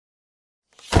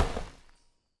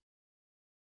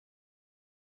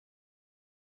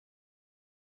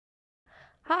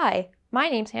Hi, my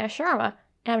name's Hannah Sharma,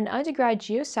 and I'm an undergrad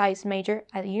geoscience major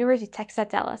at the University of Texas at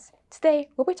Dallas. Today,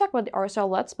 we'll be talking about the RSR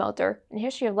lead smelter and the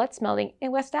history of lead smelting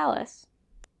in West Dallas.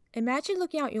 Imagine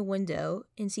looking out your window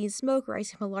and seeing smoke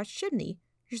rising from a large chimney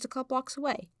just a couple blocks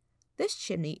away. This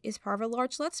chimney is part of a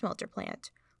large lead smelter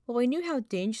plant. While we knew how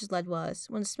dangerous lead was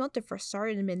when the smelter first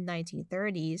started in the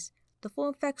mid-1930s, the full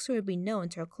effects would be known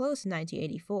until close in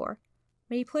 1984.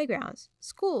 Many playgrounds,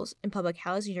 schools, and public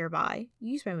housing nearby,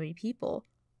 used by many people,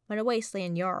 went to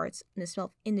wasteland yards, and the smell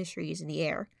of industry is in the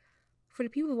air. For the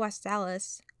people of West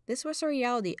Dallas, this was a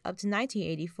reality up to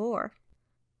 1984.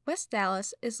 West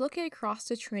Dallas is located across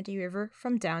the Trinity River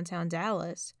from downtown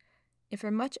Dallas, and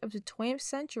for much of the 20th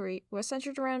century was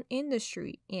centered around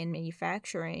industry and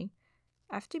manufacturing.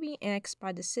 After being annexed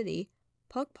by the city,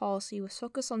 public policy was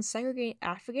focused on segregating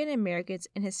African Americans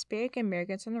and Hispanic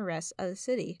Americans from the rest of the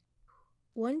city.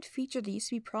 One feature that used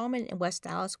to be prominent in West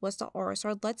Dallas was the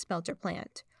RSR lead smelter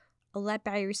plant, a lead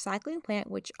battery recycling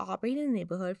plant which operated in the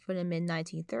neighborhood from the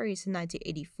mid-1930s to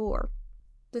 1984.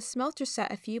 The smelter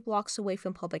sat a few blocks away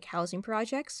from public housing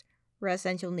projects,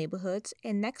 residential neighborhoods,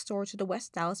 and next door to the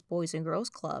West Dallas Boys and Girls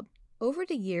Club. Over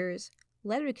the years,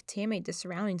 lead would contaminate the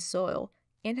surrounding soil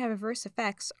and have adverse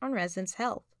effects on residents'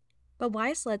 health. But why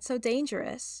is lead so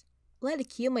dangerous? Lead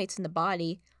accumulates in the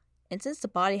body, and since the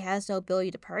body has no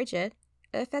ability to purge it,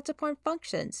 it affects important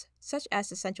functions, such as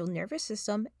the central nervous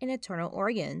system and internal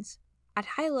organs. At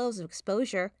high levels of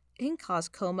exposure, it can cause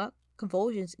coma,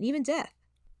 convulsions, and even death.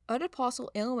 Other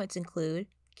possible ailments include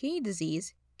kidney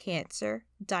disease, cancer,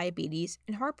 diabetes,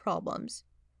 and heart problems.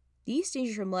 These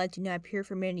dangers from lead do not appear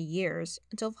for many years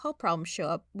until health problems show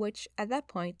up, which, at that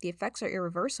point, the effects are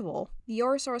irreversible. The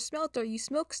RSR smelter used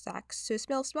smokestacks to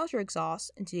expel smelter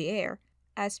exhaust into the air.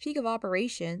 At its peak of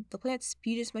operation, the plant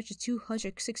spewed as much as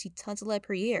 260 tons of lead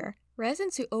per year.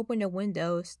 Residents who opened their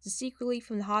windows to seek relief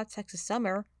from the hot Texas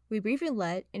summer were breathing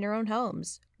lead in their own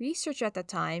homes. Research at that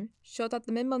time showed that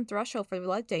the minimum threshold for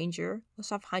lead danger was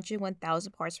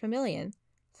 501,000 parts per million.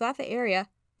 Throughout the area,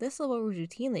 this level was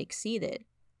routinely exceeded.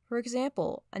 For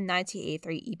example, a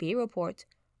 1983 EPA report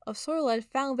of soil lead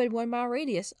found within 1 mile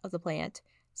radius of the plant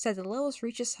said the levels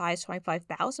reached as high as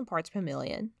 25,000 parts per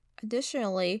million.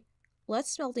 Additionally, lead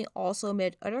smelting also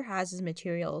emitted other hazardous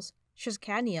materials, such as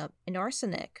cadmium and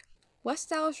arsenic. West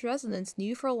Dallas residents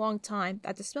knew for a long time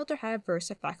that the smelter had adverse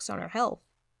effects on their health.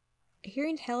 A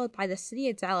hearing held by the City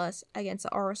of Dallas against the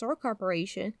RSR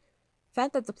Corporation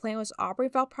found that the plant was operating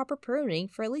without proper permitting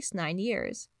for at least 9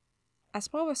 years. As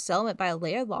part of a settlement by a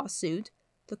later lawsuit,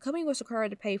 the company was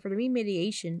required to pay for the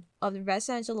remediation of the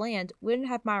residential land within a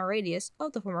half-mile radius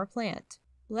of the former plant.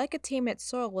 Lead-contaminated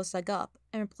soil was dug up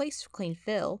and replaced with clean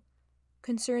fill.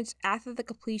 Concerns after the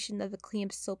completion of the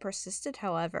cleanup still persisted,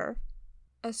 however.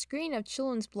 A screening of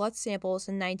children's blood samples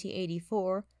in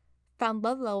 1984 found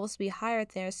lead levels to be higher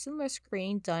than a similar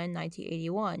screening done in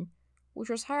 1981, which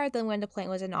was higher than when the plant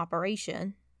was in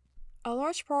operation. A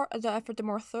large part of the effort to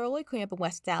more thoroughly clean up in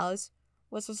West Dallas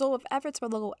was the result of efforts by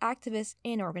local activists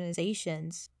and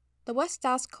organizations. The West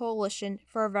Dallas Coalition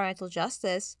for Environmental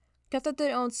Justice conducted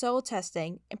their own soil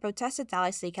testing and protested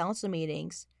Dallas City Council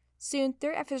meetings. Soon,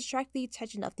 their efforts attracted the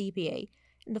attention of the EPA,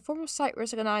 and the former site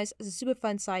was recognized as a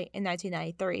Superfund site in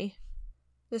 1993.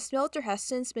 The smelter has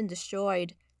since been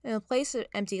destroyed and replaced with an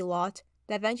empty lot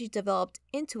that eventually developed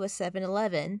into a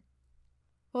 7-Eleven.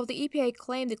 While the EPA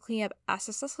claimed the cleanup as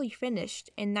successfully finished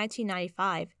in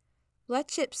 1995, lead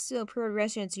chips still appeared in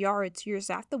residents' yards years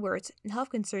afterwards, and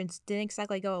health concerns didn't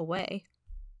exactly go away.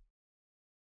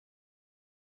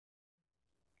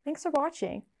 Thanks for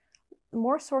watching.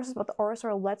 More sources about the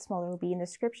RSR lead smelter will be in the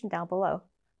description down below.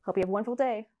 Hope you have a wonderful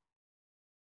day.